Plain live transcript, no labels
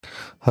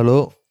Hello,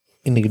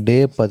 இன்றைக்கி டே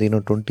பார்த்தீங்கன்னா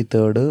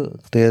 23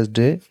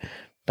 Thursday.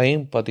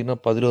 Time பார்த்தீங்கன்னா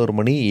 11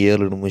 மணி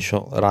 7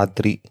 நிமிஷம்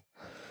ராத்திரி.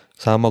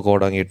 சாம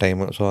கோடாங்கி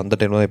டைமு. ஸோ அந்த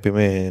டைமில் தான்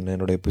எப்பயுமே நான்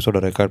என்னோடய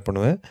எபிசோடை ரெக்கார்ட்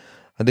பண்ணுவேன்.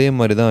 அதே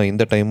மாதிரி தான்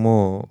இந்த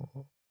டைமும்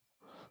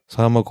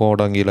சாம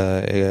கோடாங்கியில்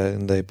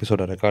இந்த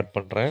எபிசோடை ரெக்கார்ட்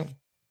பண்ணுறேன்.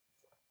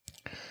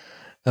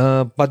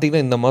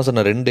 பார்த்திங்கன்னா இந்த மாதம்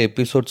நான் 2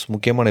 எபிசோட்ஸ்,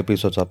 முக்கியமான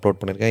எபிசோட்ஸ்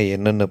அப்லோட் பண்ணியிருக்கேன்.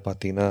 என்னென்னு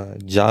பார்த்தீங்கன்னா,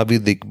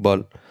 ஜாவித்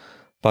இக்பால்,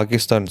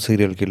 பாகிஸ்தான்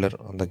சீரியல் கில்லர்.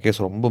 அந்த கேஸ்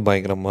ரொம்ப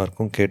பயங்கரமாக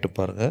இருக்கும், கேட்டு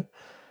பாருங்கள்.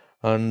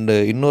 அண்டு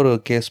இன்னொரு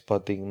கேஸ்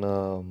பார்த்திங்கன்னா,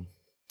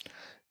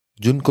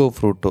 ஜுன்கோ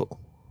ஃப்ரூட்டோ,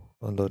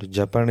 அந்த ஒரு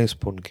ஜப்பானீஸ்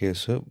பொண்ணு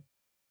கேஸு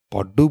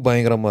படு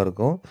பயங்கரமாக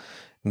இருக்கும்.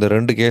 இந்த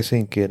 2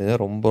 கேஸையும் கேளுங்க,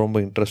 ரொம்ப ரொம்ப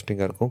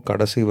இன்ட்ரெஸ்டிங்காக இருக்கும்.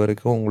 கடைசி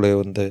வரைக்கும் உங்களை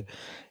வந்து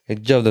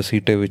எட்ஜ் ஆஃப் த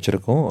சீட்டை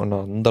வச்சுருக்கோம்.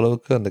 ஆனால்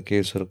அந்தளவுக்கு அந்த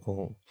கேஸ்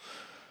இருக்கும்,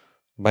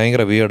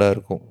 பயங்கர வியர்டாக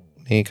இருக்கும்.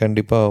 நீங்கள்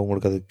கண்டிப்பாக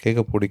உங்களுக்கு அது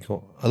கேட்க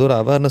பிடிக்கும். அது ஒரு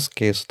அவேர்னஸ்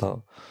கேஸ் தான்.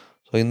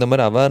 ஸோ இந்த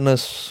மாதிரி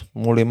அவேர்னஸ்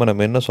மூலிமா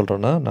நம்ம என்ன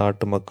சொல்கிறோன்னா,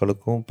 நாட்டு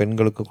மக்களுக்கும்,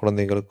 பெண்களுக்கும்,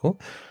 குழந்தைகளுக்கும்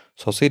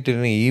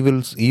சொசைட்டிலையும்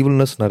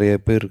ஈவில்னஸ் நிறைய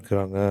பேர்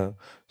இருக்கிறாங்க.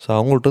 ஸோ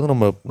அவங்கள்ட்ட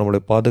வந்து நம்மளை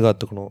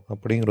பாதுகாத்துக்கணும்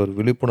அப்படிங்கிற ஒரு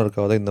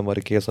விழிப்புணர்வுக்காக தான் இந்த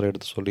மாதிரி கேஸெல்லாம்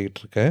எடுத்து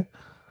சொல்லிக்கிட்டு இருக்கேன்.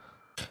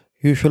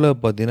 யூஸ்வலாக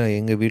பார்த்தீங்கன்னா,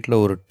 எங்கள்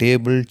வீட்டில் ஒரு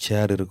டேபிள்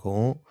சேர்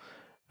இருக்கும்.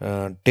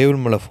 டேபிள்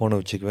மேலே ஃபோனை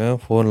வச்சுக்குவேன்.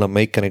 ஃபோனில்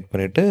மைக் கனெக்ட்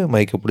பண்ணிவிட்டு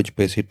மைக்கை பிடிச்சி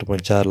பேசிகிட்டு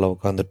இருப்பேன் சேரில்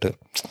உட்காந்துட்டு.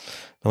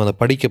 நம்ம அந்த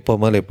படிக்கப்போ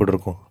மேலே எப்படி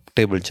இருக்கும்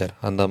டேபிள் சேர்,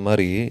 அந்த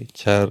மாதிரி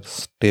சேர்ஸ்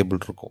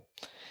டேபிள் இருக்கும்.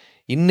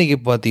 இன்றைக்கி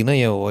பார்த்தீங்கன்னா,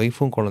 என்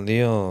ஒய்ஃபும்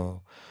குழந்தையும்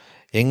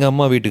எங்கள்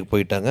அம்மா வீட்டுக்கு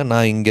போயிட்டாங்க.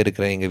 நான் இங்கே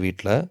இருக்கிறேன் எங்கள்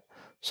வீட்டில்.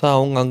 ஸோ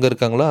அவங்க அங்கே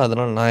இருக்காங்களா,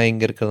 அதனால் நான்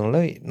இங்கே இருக்கிறதுனால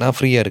நான்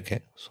ஃப்ரீயாக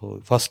இருக்கேன். ஸோ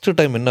ஃபஸ்ட்டு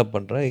டைம் என்ன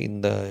பண்ணுறேன்,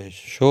 இந்த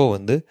ஷோ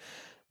வந்து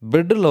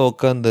பெட்டில்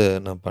உட்காந்து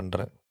நான்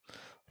பண்ணுறேன்.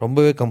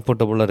 ரொம்பவே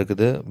கம்ஃபர்டபுளாக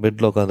இருக்குது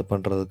பெட்டில் உட்காந்து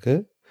பண்ணுறதுக்கு.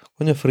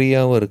 கொஞ்சம்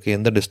ஃப்ரீயாகவும் இருக்குது,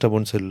 எந்த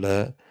டிஸ்டர்பன்ஸும் இல்லை.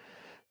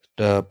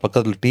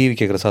 பக்கத்தில் டிவி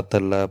கேட்குற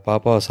சத்தம் இல்லை,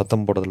 பாப்பா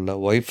சத்தம் போடுறதில்ல,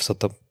 ஒய்ஃப்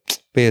சத்தம்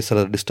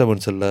பேசுகிற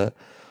டிஸ்டர்பன்ஸ் இல்லை.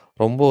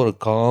 ரொம்ப ஒரு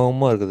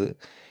காமாக இருக்குது.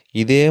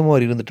 இதே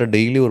மாதிரி இருந்துட்டால்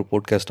டெய்லி ஒரு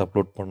போட்காஸ்ட்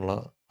அப்லோட்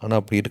பண்ணலாம். ஆனால்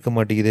அப்படி இருக்க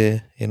மாட்டேங்குதே,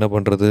 என்ன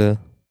பண்ணுறது?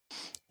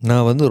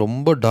 நான் வந்து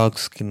ரொம்ப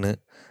டார்க் ஸ்கின்னு,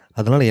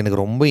 அதனால் எனக்கு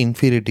ரொம்ப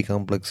இன்ஃபீரியாரிட்டி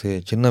காம்ப்ளெக்ஸு.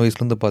 சின்ன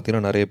வயசுலேருந்து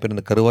பார்த்தீங்கன்னா நிறைய பேர்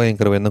இந்த கருவாயன்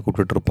தான்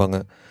கூப்பிட்டுட்ருப்பாங்க.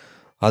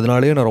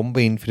 அதனாலேயே நான் ரொம்ப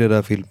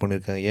இன்ஃபீரியராக ஃபீல்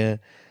பண்ணியிருக்கேன். ஏன்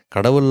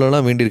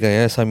கடவுள்லாம் வேண்டியிருக்கேன்,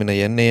 ஏன் சாமி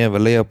நான் என்னையே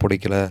வெள்ளையாக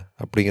படைக்கலை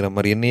அப்படிங்கிற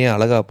மாதிரி, என்னையே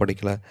அழகாக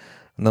படைக்கலை,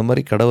 அந்த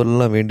மாதிரி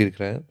கடவுள்லாம்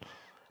வேண்டியிருக்கிறேன்.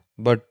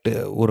 பட்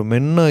ஒரு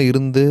மென்னாக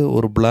இருந்து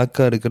ஒரு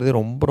பிளாக்காக இருக்கிறதே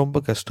ரொம்ப ரொம்ப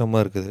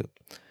கஷ்டமாக இருக்குது.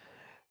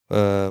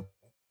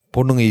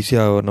 பொண்ணுங்க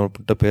ஈஸியாக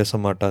நம்மகிட்ட பேச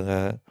மாட்டாங்க.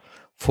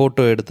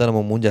 ஃபோட்டோ எடுத்தால்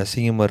நம்ம மூஞ்சி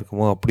அசிங்கமாக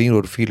இருக்குமோ அப்படிங்கிற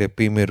ஒரு ஃபீல்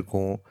எப்பயுமே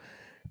இருக்கும்.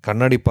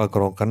 கண்ணாடி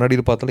பார்க்குறோம்,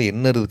 கண்ணாடியில் பார்த்தாலும்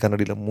என்ன இருக்குது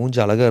கண்ணாடியில், மூஞ்சி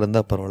அழகாக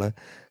இருந்தால் பரவாயில்ல,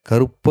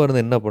 கருப்பாக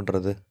இருந்தால் என்ன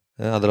பண்ணுறது,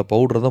 அதில்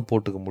பவுடர் தான்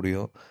போட்டுக்க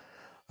முடியும்.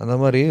 அந்த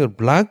மாதிரி ஒரு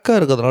பிளாக்காக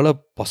இருக்கிறதுனால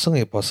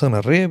பசங்க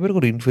நிறைய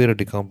பேருக்கு ஒரு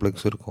இன்ஃபீரியாரிட்டி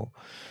காம்ப்ளெக்ஸ் இருக்கும்.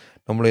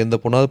 நம்மளை எந்த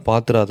பொண்ணாவது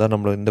பார்த்துடாதா,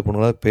 நம்மளை எந்த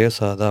பொண்ணாவது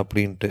பேசாதா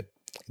அப்படின்ட்டு.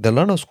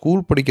 இதெல்லாம் நான்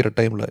ஸ்கூல் படிக்கிற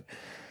டைமில்.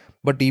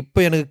 பட் இப்போ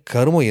எனக்கு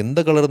கருமம் எந்த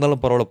கலர் இருந்தாலும்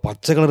பரவாயில்ல,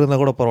 பச்சை கலர்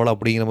இருந்தால் கூட பரவாயில்ல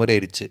அப்படிங்கிற மாதிரி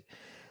ஆயிடுச்சு.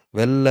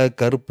 வெள்ளை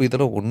கருப்பு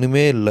இதெல்லாம்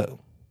ஒன்றுமே இல்லை.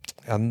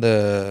 அந்த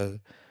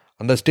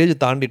அந்த ஸ்டேஜ்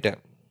தாண்டிட்டேன்.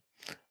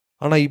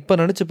 ஆனால் இப்போ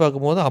நினச்சி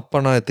பார்க்கும்போது அப்போ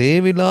நான்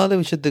தேவையில்லாத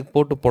விஷயத்துக்கு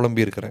போட்டு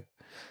புலம்பியிருக்கிறேன்.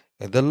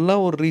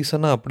 இதெல்லாம் ஒரு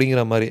ரீசனாக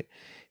அப்படிங்கிற மாதிரி.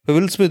 இப்போ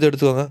வில் ஸ்மித்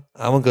எடுத்துக்கோங்க,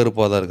 அவன்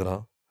கருப்பாக தான்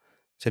இருக்கிறான்,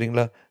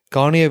 சரிங்களா?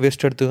 கானியே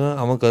வெஸ்ட் எடுத்துக்கோங்க,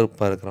 அவன்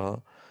கருப்பாக இருக்கிறான்.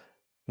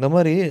 இந்த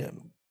மாதிரி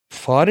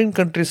ஃபாரின்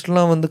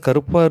கண்ட்ரீஸ்லாம் வந்து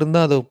கருப்பாக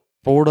இருந்தால் அதை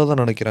போட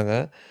தான் நினைக்கிறாங்க.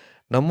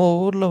 நம்ம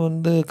ஊரில்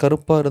வந்து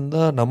கருப்பாக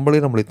இருந்தால்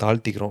நம்மளை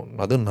தாழ்த்திக்கிறோம்.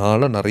 அதுவும்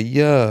நான்லாம்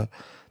நிறையா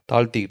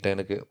தாழ்த்திக்கிட்டேன்.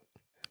 எனக்கு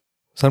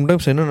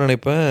சம்டைம்ஸ் என்ன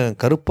நினைப்பேன்,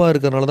 கருப்பாக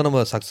இருக்கிறனால தான்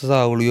நம்ம சக்ஸஸ்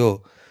ஆகலையோ,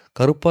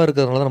 கருப்பாக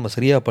இருக்கிறதுனால தான் நம்ம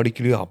சரியாக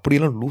படிக்கலையோ,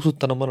 அப்படிலாம்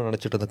லூசுத்தனமாக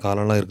நினச்சிட்டு இருந்த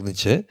காலம்லாம்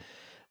இருந்துச்சு.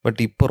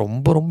 பட் இப்போ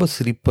ரொம்ப ரொம்ப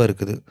சிரிப்பாக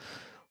இருக்குது.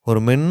 ஒரு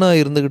மென்னாக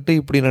இருந்துக்கிட்டு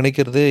இப்படி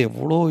நினைக்கிறதே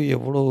எவ்வளோ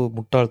எவ்வளோ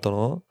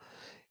முட்டாள்தனம்.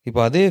 இப்போ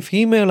அதே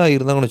ஃபீமேலாக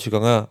இருந்தாங்கன்னு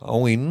வச்சுக்கோங்க,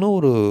 அவங்க இன்னும்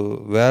ஒரு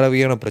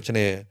வேறவையான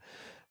பிரச்சனையை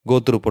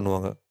கோத்ரூ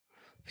பண்ணுவாங்க.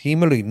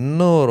 ஃபீமேல்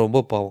இன்னும் ரொம்ப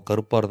பாவம்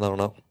கருப்பாக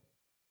இருந்தாங்கன்னா.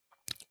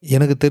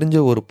 எனக்கு தெரிஞ்ச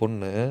ஒரு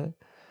பொண்ணு,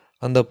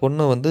 அந்த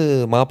பொண்ணை வந்து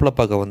மாப்பிள்ளை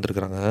பார்க்க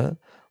வந்திருக்குறாங்க.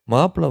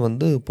 மாப்பிள்ளை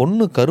வந்து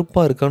பொண்ணு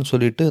கருப்பாக இருக்கான்னு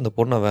சொல்லிவிட்டு அந்த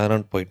பொண்ணை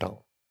வேணான்னு போயிட்டான்.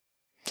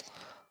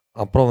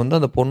 அப்புறம் வந்து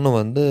அந்த பொண்ணு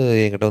வந்து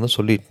என்கிட்ட வந்து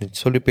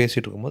சொல்லி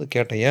பேசிகிட்டு இருக்கும்போது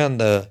கேட்டேன், ஏன்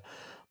அந்த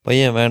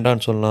பையன்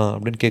வேண்டான்னு சொல்லலாம்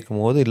அப்படின்னு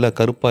கேட்கும்போது, இல்லை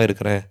கருப்பாக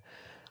இருக்கிறேன்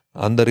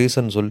அந்த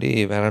ரீசன் சொல்லி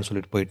வேணான்னு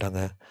சொல்லிட்டு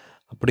போயிட்டாங்க.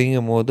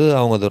 அப்படிங்கும்போது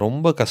அவங்க அதை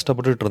ரொம்ப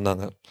கஷ்டப்பட்டுட்டு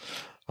இருந்தாங்க.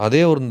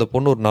 அதே இந்த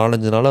பொண்ணு ஒரு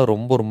 4-5 நாளாக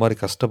ரொம்ப ஒரு மாதிரி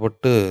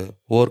கஷ்டப்பட்டு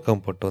ஓவர்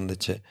கம் பட்டு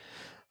வந்துச்சு.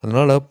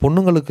 அதனால்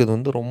பொண்ணுங்களுக்கு இது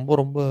வந்து ரொம்ப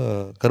ரொம்ப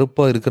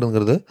கருப்பாக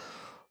இருக்கிறதுங்கிறது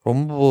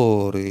ரொம்ப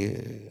ஒரு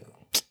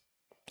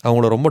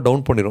அவங்கள ரொம்ப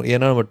டவுன் பண்ணிடும்.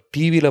 ஏன்னா நம்ம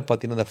டிவியில்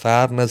பார்த்திங்கன்னா இந்த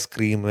ஃபேர்னஸ்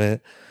க்ரீமு,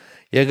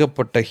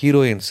 ஏகப்பட்ட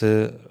ஹீரோயின்ஸு,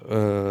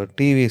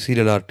 டிவி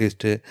சீரியல்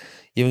ஆர்டிஸ்ட்டு,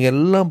 இவங்க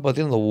எல்லாம்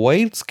பார்த்திங்கன்னா இந்த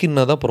ஒயிட்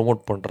ஸ்கின்னை தான்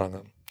ப்ரொமோட் பண்ணுறாங்க.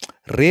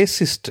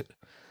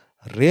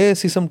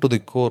 Racism to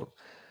the core.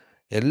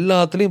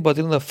 எல்லாத்துலேயும்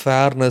பார்த்திங்கன்னா இந்த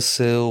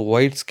ஃபேர்னஸ்ஸு,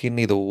 ஒயிட் ஸ்கின்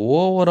இதை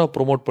ஓவராக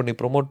ப்ரொமோட்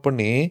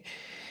பண்ணி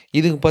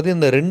இதுக்கு பார்த்தீங்கன்னா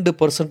இந்த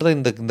 2% தான்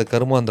இந்த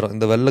கருமாந்திரம்,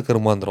 இந்த வெள்ளை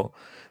கருமாந்திரம்.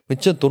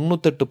 மிச்சம்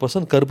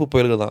 98% கருப்பு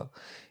புயல்கள் தான்.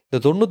 இந்த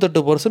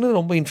 98%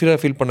 ரொம்ப இன்ஃபீரியாக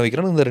ஃபீல் பண்ண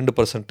வைக்கிறாங்க இந்த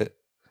 2%.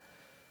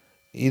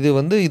 இது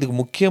வந்து இதுக்கு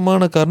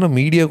முக்கியமான காரணம்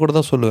மீடியா கூட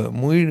தான் சொல்லுவேன்.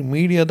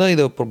 மீடியா தான்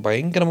இதை இப்போ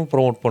பயங்கரமாக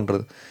ப்ரொமோட்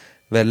பண்ணுறது.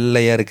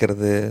 வெள்ளையாக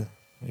இருக்கிறது,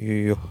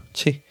 ஐயோ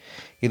சி,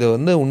 இதை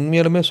வந்து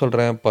உண்மையாலுமே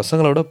சொல்கிறேன்,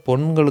 பசங்களோட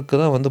பொண்களுக்கு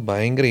தான் வந்து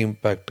பயங்கர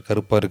இம்பேக்ட்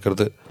கருப்பாக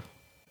இருக்கிறது.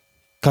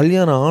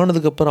 கல்யாணம்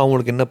ஆனதுக்கப்புறம்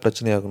அவங்களுக்கு என்ன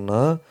பிரச்சனை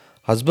ஆகும்னா,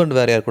 ஹஸ்பண்ட்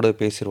வேறு யார் கூட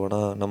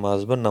பேசிடுவானா, நம்ம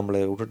ஹஸ்பண்ட்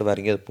நம்மளை விட்டுட்டு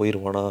வேறு எங்கேயாவது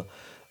போயிடுவானா,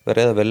 வேறு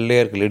ஏதாவது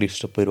வெள்ளையாக இருக்க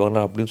லேடிஸ்ட்டு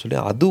போயிடுவாங்களா அப்படின்னு சொல்லி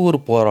அது ஒரு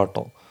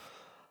போராட்டம்.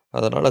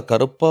 அதனால்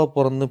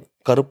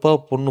கருப்பாக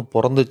பொண்ணு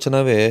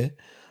பிறந்துச்சுனாவே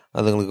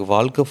அதுங்களுக்கு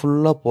வாழ்க்கை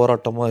ஃபுல்லாக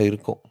போராட்டமாக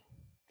இருக்கும்.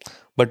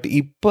 பட்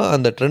இப்போ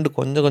அந்த ட்ரெண்ட்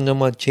கொஞ்சம்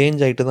கொஞ்சமாக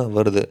சேஞ்ச் ஆகிட்டு தான்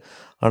வருது.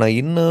 ஆனால்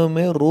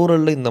இன்னுமே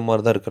ரூரலில் இந்த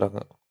மாதிரி தான்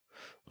இருக்கிறாங்க.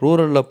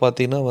 ரூரலில்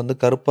பார்த்தீங்கன்னா வந்து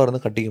கருப்பாக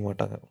இருந்து கட்டிக்க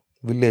மாட்டாங்க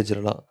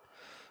வில்லேஜ்லலாம்.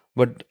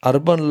 பட்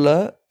அர்பனில்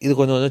இது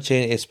கொஞ்சம்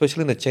கொஞ்சம்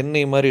எஸ்பெஷலி இந்த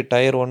சென்னை மாதிரி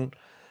டயர் 1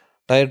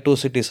 டயர் 2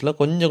 சிட்டிஸில்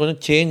கொஞ்சம்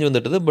கொஞ்சம் சேஞ்ச்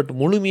வந்துட்டுது. பட்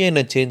முழுமையாக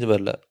என்ன சேஞ்ச்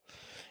வரல.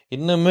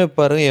 இன்னுமே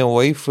பாருங்கள், என்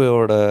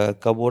ஒய்ஃபோட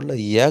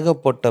கபோர்டில்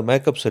ஏகப்பட்ட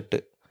மேக்கப் செட்டு.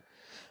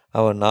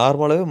 அவன்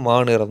நார்மலாகவே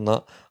மாநிறம்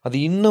தான். அது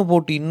இன்னும்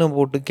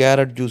போட்டு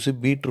கேரட் ஜூஸு,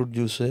 பீட்ரூட்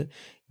ஜூஸு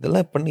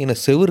இதெல்லாம் பண்ணி என்ன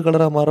செவுறு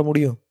கலராக மாற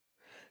முடியும்?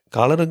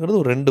 கலருங்கிறது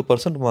ஒரு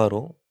 2%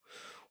 மாறும்.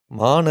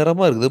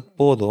 மாநிறமாக இருக்குது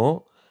போதும்.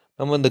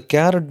 நம்ம இந்த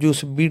கேரட்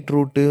ஜூஸ்,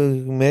 பீட்ரூட்டு,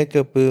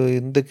 மேக்கப்பு,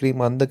 இந்த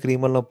க்ரீம் அந்த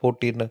க்ரீமெல்லாம்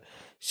போட்டு என்ன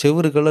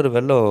செவுறு கலர்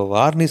வெள்ளை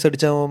வார்னிஷ்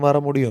அடித்தா மாற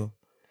முடியும்?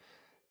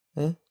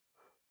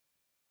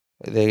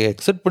 இதை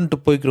எக்ஸெப்ட் பண்ணிட்டு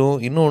போய்க்கிறோம்.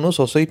 இன்னொன்று,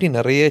 சொசைட்டி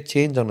நிறைய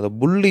சேஞ்ச் ஆனது.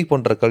 புல்லி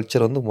பண்ணுற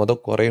கல்ச்சர் வந்து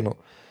குறையணும்.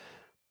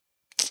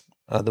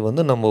 அது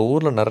வந்து நம்ம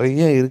ஊரில்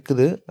நிறைய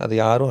இருக்குது. அதை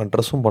யாரும்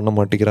அட்ரஸும் பண்ண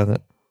மாட்டேங்கிறாங்க.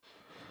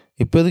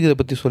 இப்போ எதுக்கு இதை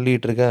பற்றி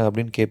சொல்லிகிட்டு இருக்கேன்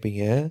அப்படின்னு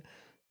கேட்பீங்க.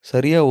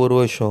 சரியாக ஒரு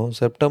வருஷம்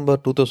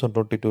செப்டம்பர்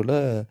 2022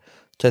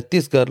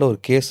 சத்தீஸ்கரில் ஒரு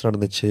கேஸ்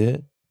நடந்துச்சு.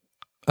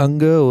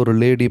 அங்கே ஒரு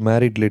லேடி,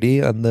 மேரிட் லேடி,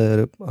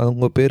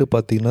 அவங்க பேர்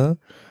பார்த்திங்கன்னா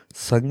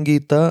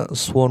சங்கீதா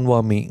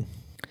சோன்வாமி.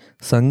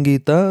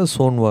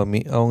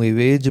 அவங்க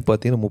ஏஜ்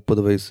பார்த்திங்கன்னா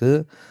 30 வயசு.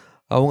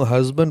 அவங்க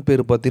ஹஸ்பண்ட்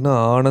பேர் பார்த்திங்கன்னா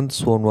ஆனந்த்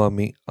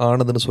சோன்வாமி.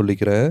 ஆனந்த்னு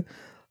சொல்லிக்கிறேன்.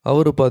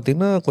 அவர்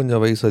பார்த்திங்கன்னா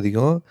கொஞ்சம் வயசு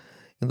அதிகம்.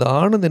 இந்த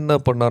ஆனந்த் என்ன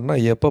பண்ணார்னா,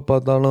 எப்போ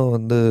பார்த்தாலும்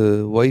வந்து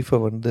ஒய்ஃபை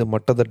வந்து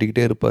மட்டை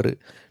தட்டிக்கிட்டே இருப்பார்.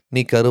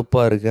 நீ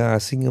கருப்பாக இருக்க,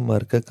 அசிங்கமாக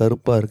இருக்க,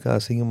 கருப்பாக இருக்க,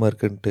 அசிங்கமாக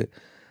இருக்குன்ட்டு.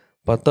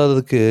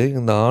 பத்தாததுக்கு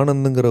இந்த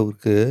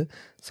ஆனந்துங்கிறவருக்கு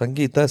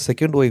சங்கீதா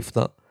செகண்ட் ஒய்ஃப்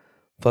தான்.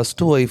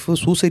 ஃபஸ்ட்டு ஒய்ஃபு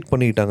சூசைட்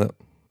பண்ணிக்கிட்டாங்க.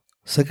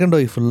 செகண்ட்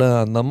ஒய்ஃபில்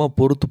அந்த அம்மா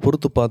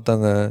பொறுத்து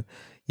பார்த்தாங்க.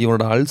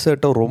 இவனோட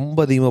அல்சர்ட்டம் ரொம்ப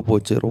அதிகமாக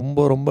போச்சு.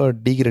 ரொம்ப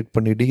டீக்ரேட்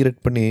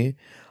பண்ணி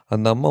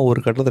அந்த அம்மா ஒரு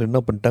கட்டத்தில் என்ன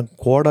பண்ணிட்டாங்க,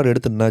 கோடால்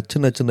எடுத்து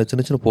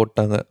நச்சுன்னு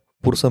போட்டாங்க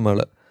புருஷன்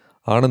மேலே,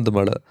 ஆனந்த்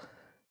மேலே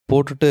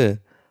போட்டுட்டு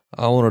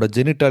அவனோட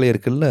ஜெனிட்டாலியா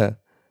இருக்குல்ல,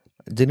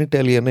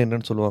 ஜெனிட்டாலியான்னு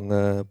என்னென்னு சொல்லுவாங்க,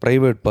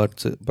 ப்ரைவேட்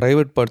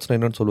பார்ட்ஸ்னால்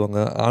என்னென்னு சொல்லுவாங்க,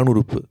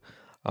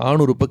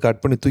 ஆணுறுப்பை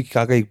கட் பண்ணி தூக்கி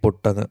காக்காய்க்கு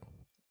போட்டாங்க.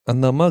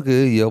 அந்த அம்மாவுக்கு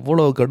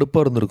எவ்வளோ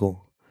கடுப்பாக இருந்திருக்கும்,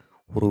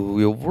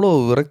 எவ்வளோ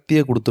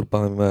விரக்தியாக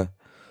கொடுத்துருப்பாங்க.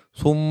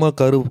 சும்மா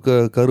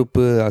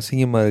கருப்பு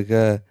அசிங்கமாக இருக்க,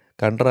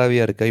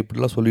 கன்றாவியாக இருக்க,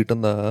 இப்படிலாம் சொல்லிட்டு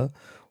இருந்தால்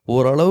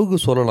ஓரளவுக்கு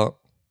சொல்லலாம்.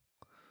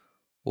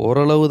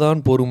 ஓரளவு தான்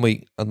பொறுமை,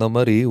 அந்த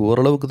மாதிரி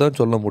ஓரளவுக்கு தான்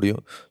சொல்ல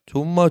முடியும்.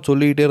 சும்மா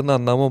சொல்லிக்கிட்டே இருந்தால்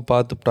அந்த அம்மா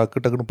பார்த்து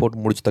டக்குன்னு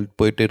போட்டு முடிச்சு தள்ளிட்டு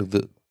போயிட்டே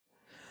இருக்குது.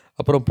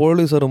 அப்புறம்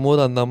போலீஸ்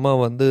வரும்போது அந்த அம்மா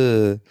வந்து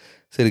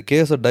சரி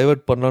கேஸை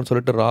டைவெர்ட் பண்ணலான்னு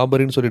சொல்லிட்டு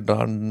ராபரின்னு சொல்லி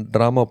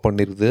ட்ராமா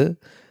பண்ணிடுது.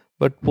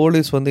 பட்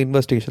போலீஸ் வந்து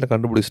இன்வெஸ்டிகேஷனை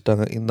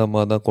கண்டுபிடிச்சிட்டாங்க, இந்த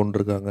அம்மா தான்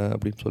கொண்டிருக்காங்க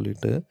அப்படின்னு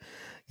சொல்லிட்டு.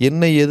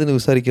 என்ன ஏதுன்னு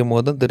விசாரிக்கும்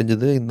போது தான்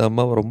தெரிஞ்சது, இந்த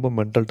அம்மாவை ரொம்ப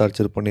மென்டல்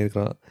டார்ச்சர்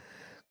பண்ணியிருக்கிறான்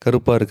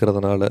கருப்பாக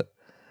இருக்கிறதுனால.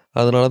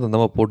 அதனால அந்த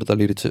அம்மா போட்டு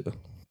தள்ளிடுச்சு.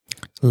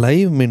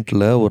 லைவ்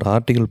மின்ட்டில் ஒரு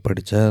ஆர்டிக்கல்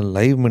படித்தேன்.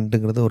 லைவ்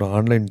மின்ட்டுங்கிறது ஒரு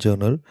ஆன்லைன்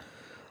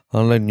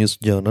நியூஸ்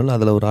ஜேர்னல்.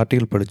 அதில் ஒரு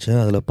ஆர்டிக்கல் படித்தேன்.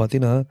 அதில்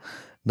பார்த்தீங்கன்னா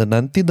இந்த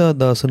நந்திதா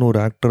தாஸ்ன்னு ஒரு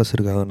ஆக்ட்ரஸ்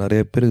இருக்காங்க.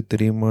 நிறைய பேருக்கு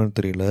தெரியுமான்னு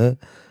தெரியல.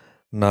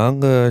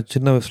 நாங்கள்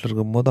சின்ன வயசில்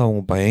இருக்கும்போது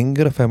அவங்க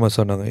பயங்கர ஃபேமஸ்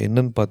ஆனாங்க.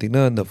 என்னென்னு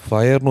பார்த்தீங்கன்னா, இந்த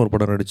ஃபயர்னு ஒரு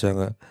படம்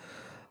நடித்தாங்க.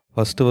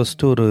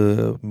 ஃபஸ்ட்டு ஒரு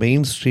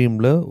மெயின்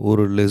ஸ்ட்ரீமில்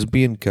ஒரு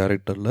லெஸ்பியன்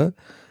கேரக்டரில்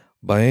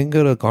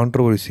பயங்கர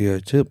கான்ட்ரவர்சி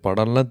ஆச்சு.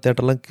 படம்லாம்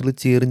தேட்டர்லாம்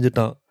கிழிச்சு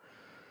எரிஞ்சிட்டான்.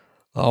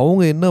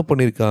 அவங்க என்ன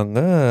பண்ணியிருக்காங்க,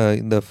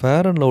 இந்த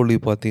ஃபேர் அண்ட் லவ்லி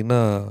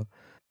பார்த்திங்கன்னா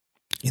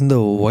இந்த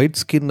ஒயிட்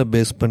ஸ்கின்னை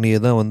பேஸ் பண்ணியே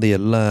தான் வந்து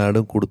எல்லா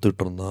ஆடும்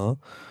கொடுத்துட்ருந்தான்.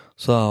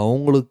 ஸோ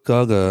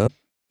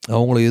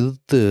அவங்கள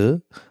எதிர்த்து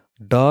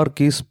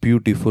டார்க் இஸ்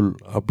பியூட்டிஃபுல்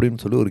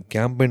அப்படின்னு சொல்லி ஒரு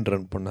கேம்பெயின்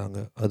ரன் பண்ணாங்க.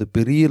 அது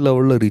பெரிய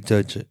லெவலில் ரீச்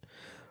ஆச்சு.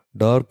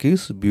 Dark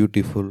is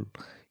beautiful.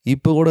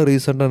 இப்போ கூட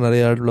ரீசெண்டாக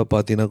நிறைய ஆடில்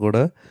பார்த்தீங்கன்னா கூட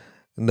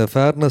இந்த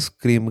ஃபேர்னஸ்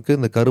க்ரீமுக்கு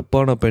இந்த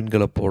கருப்பான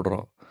பெண்களை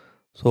போடுறோம்.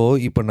 ஸோ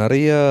இப்போ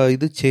நிறையா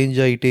இது சேஞ்ச்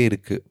ஆகிட்டே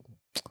இருக்குது.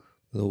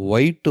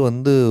 ஒயிட்டு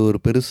வந்து ஒரு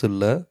பெருசு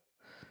இல்லை,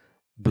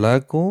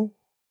 பிளாக்கும்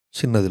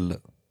சின்னதில்லை.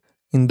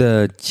 இந்த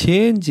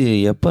சேஞ்சு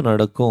எப்போ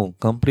நடக்கும்,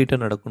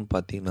 கம்ப்ளீட்டாக நடக்கும்னு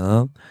பார்த்தீங்கன்னா,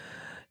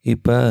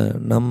 இப்போ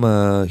நம்ம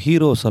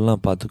ஹீரோஸ்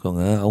எல்லாம்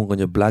பார்த்துக்கோங்க, அவங்க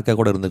கொஞ்சம் பிளாக்காக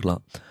கூட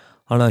இருந்துக்கலாம்.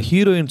 ஆனால்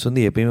ஹீரோயின்ஸ்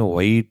வந்து எப்பயுமே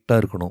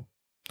ஒயிட்டாக இருக்கணும்.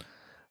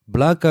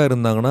 பிளாக்காக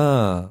இருந்தாங்கன்னா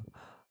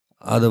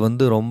அதை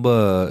வந்து ரொம்ப,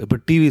 இப்போ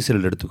டிவி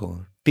சீரியல் எடுத்துக்கோங்க.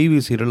 டிவி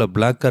சீரியலில்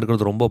பிளாக்காக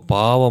இருக்கிறது ரொம்ப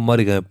பாவம்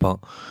மாதிரி கேட்பான்.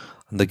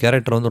 அந்த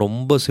கேரக்டர் வந்து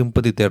ரொம்ப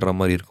சிம்பத்தி தேடுற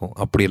மாதிரி இருக்கும்.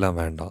 அப்படியெல்லாம்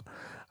வேண்டாம்.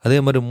 அதே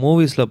மாதிரி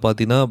மூவிஸில்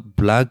பார்த்தீங்கன்னா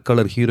பிளாக்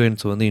கலர்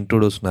ஹீரோயின்ஸ் வந்து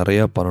இன்ட்ரோடியூஸ்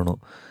நிறையா பண்ணணும்.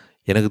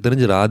 எனக்கு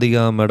தெரிஞ்சு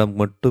ராதிகா மேடம்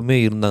மட்டுமே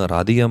இருந்தாங்க.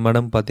 ராதிகா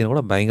மேடம் பார்த்தீங்கன்னா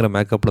கூட பயங்கர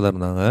மேக்கப்பில் தான்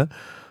இருந்தாங்க.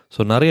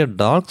 ஸோ நிறைய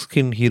டார்க்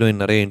ஸ்கின்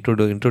ஹீரோயின் நிறைய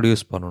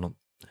இன்ட்ரொடியூஸ் பண்ணணும்.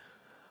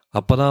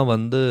 அப்போ தான்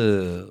வந்து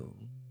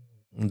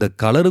இந்த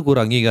கலருக்கு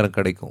ஒரு அங்கீகாரம்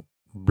கிடைக்கும்.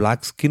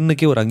 பிளாக்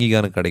ஸ்கின்னுக்கே ஒரு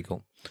அங்கீகாரம்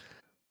கிடைக்கும்.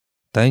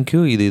 தேங்க்யூ.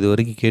 இது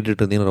வரைக்கும்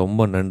கேட்டுட்டு இருந்தீங்கன்னா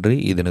ரொம்ப நன்றி.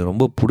 இது எனக்கு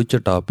ரொம்ப பிடிச்ச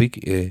டாபிக்.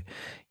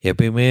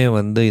 எப்பயுமே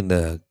வந்து இந்த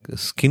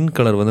ஸ்கின்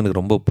கலர் வந்து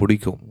எனக்கு ரொம்ப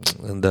பிடிக்கும்.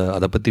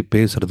 அதை பற்றி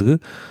பேசுகிறதுக்கு.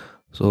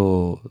 So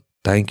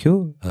thank you.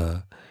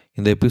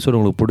 இந்த எபிசோடு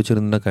உங்களுக்கு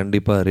பிடிச்சிருந்துன்னா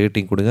கண்டிப்பாக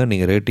ரேட்டிங் கொடுங்க.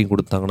 நீங்கள் ரேட்டிங்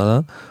கொடுத்தாங்கன்னா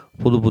தான்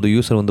புது புது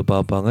யூஸர் வந்து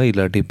பார்ப்பாங்க,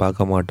 இல்லாட்டி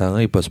பார்க்க மாட்டாங்க.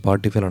 இப்போ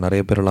ஸ்பாட்டிஃபைல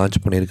நிறைய பேர் லான்ச்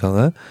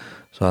பண்ணியிருக்காங்க.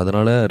 ஸோ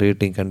அதனால்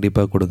ரேட்டிங்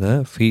கண்டிப்பாக கொடுங்க.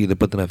 இதை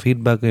பற்றின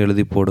ஃபீட்பேக்கும்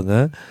எழுதி போடுங்க.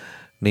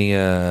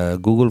 நீங்கள்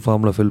கூகுள்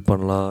ஃபார்மில் ஃபில்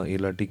பண்ணலாம்,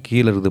 இல்லாட்டி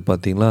கீழே இருக்குது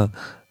பார்த்தீங்களா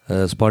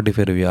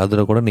ஸ்பாட்டிஃபை ரிவ்யூ,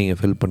 அதில் கூட நீங்கள்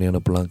ஃபில் பண்ணி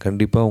அனுப்பலாம்.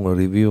 கண்டிப்பாக உங்கள்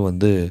ரிவ்யூ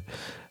வந்து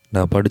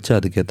நான் படித்து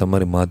அதுக்கேற்ற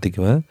மாதிரி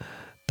மாற்றிக்குவேன்.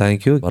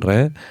 தேங்க்யூ.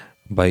 வர்றேன்.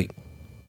 பை.